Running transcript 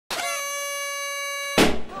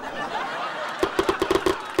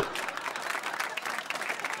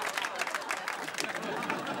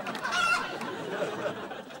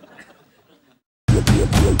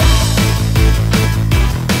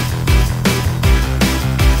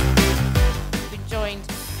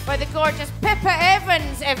by the gorgeous Pippa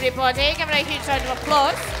Evans, everybody. Give her a huge round of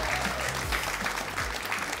applause.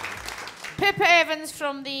 Pippa Evans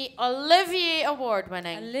from the Olivier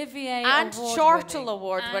Award-winning and Chortle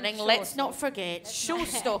Award-winning, let's not forget,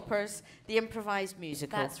 Showstoppers, the Improvised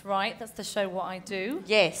Musical. That's right, that's the show What I Do.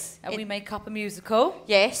 Yes. And we make up a musical.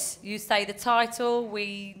 Yes. You say the title,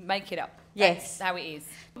 we make it up. Yes. That's how it is.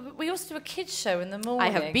 We also do a kids show in the morning. I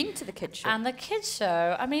have been to the kids show. And the kids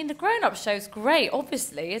show, I mean, the grown-up show's great,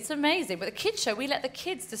 obviously. It's amazing. But the kids show, we let the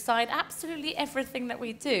kids decide absolutely everything that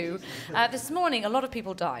we do. This morning, a lot of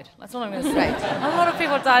people died. That's all I'm going to say. A lot of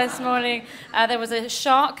people died this morning. There was a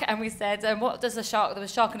shark, and we said, what does a shark... There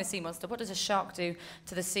was a shark and a sea monster. What does a shark do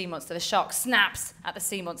to the sea monster? The shark snaps at the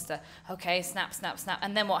sea monster. Okay, snap, snap, snap.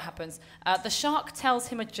 And then what happens? The shark tells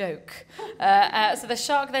him a joke. So the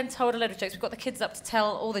shark then told a load of jokes. We've got the kids up to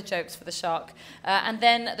tell all the jokes for the shark. And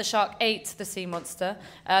then the shark ate the sea monster.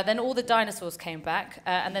 Then all the dinosaurs came back,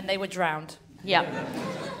 and then they were drowned. Yeah.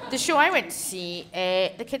 The show I went to see,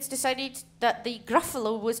 the kids decided that the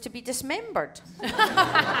Gruffalo was to be dismembered.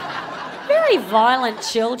 Very violent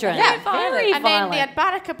children. Yeah, very and violent. then they had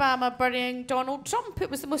Barack Obama burying Donald Trump. It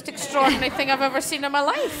was the most extraordinary thing I've ever seen in my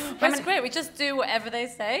life. But it's great. We just do whatever they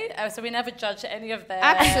say, so we never judge any of their...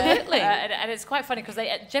 Absolutely. And it's quite funny because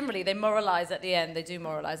they generally they moralise at the end. They do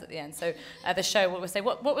moralise at the end. So the show will say,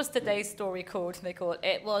 what was today's story called? And they call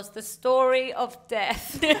it was the story of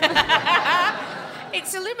death.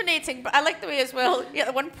 It's illuminating, but I like the way as well. Yeah,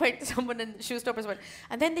 at one point, someone in Showstoppers went,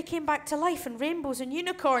 and then they came back to life and rainbows and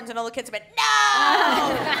unicorns, and all the kids went,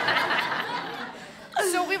 no!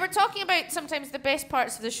 So we were talking about sometimes the best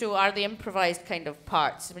parts of the show are the improvised kind of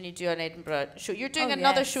parts when you do an Edinburgh show. You're doing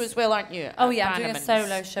another show as well, aren't you? Oh yeah, I'm doing a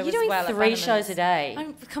solo show You're as well. doing 3 shows a day.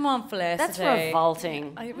 Come on, Felicity. That's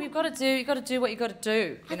revolting. You've got to do what you got to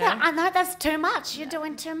do. You know? I know that's too much. You're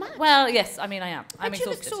doing too much. Well, yes, I mean I am. I'm But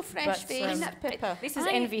you exhausted. look so fresh-faced, Pippa. This is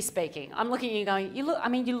envy speaking. I'm looking at you going, you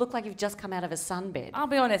look like you've just come out of a sunbed. I'll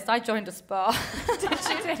be honest, I joined a spa. Did you?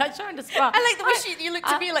 I joined a spa. I like the way you look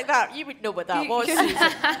to me like that. You would know what that was, Susan.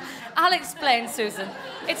 I'll explain, Susan.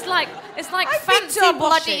 It's like I've fancy been to a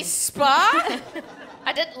bloody washing. spa.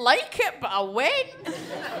 I didn't like it, but I went.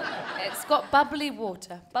 It's got bubbly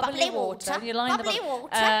water. Bubbly water. You line Bubbly them up.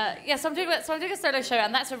 water. So I'm doing a solo show,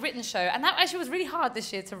 and that's a written show. And that actually was really hard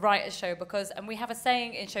this year to write a show and we have a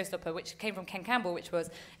saying in Showstopper, which came from Ken Campbell, which was,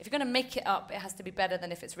 if you're going to make it up, it has to be better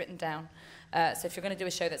than if it's written down. So if you're going to do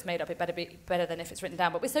a show that's made up, it better be better than if it's written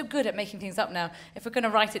down. But we're so good at making things up now. If we're going to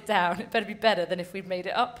write it down, it better be better than if we'd made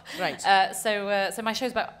it up. Right. So my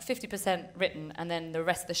show's about 50% written, and then the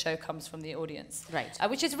rest of the show comes from the audience. Right.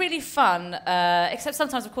 Which is really fun, except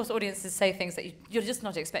sometimes, of course, audiences say things that you're just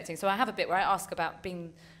not expecting. So I have a bit where I ask about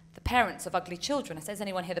being the parents of ugly children. I say, is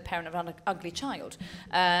anyone here the parent of an ugly child?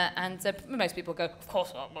 And most people go, of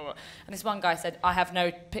course not. And this one guy said, I have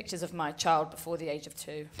no pictures of my child before the age of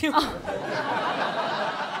 2.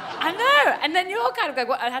 I know. And then you're kind of going,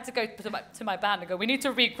 well, I had to go to my band and go, we need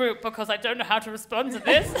to regroup because I don't know how to respond to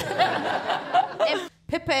this.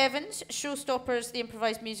 Pippa Evans, Showstoppers, the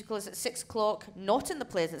Improvised Musical is at 6 o'clock, not in the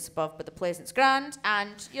Pleasance above, but the Pleasance Grand,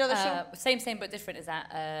 and your other show? Same but different is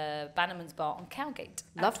at Bannerman's Bar on Cowgate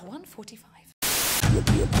at 1:45.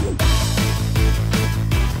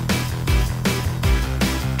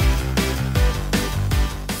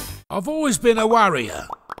 I've always been a worrier.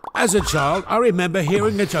 As a child, I remember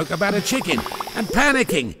hearing a joke about a chicken and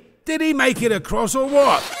panicking. Did he make it across or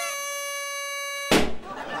what?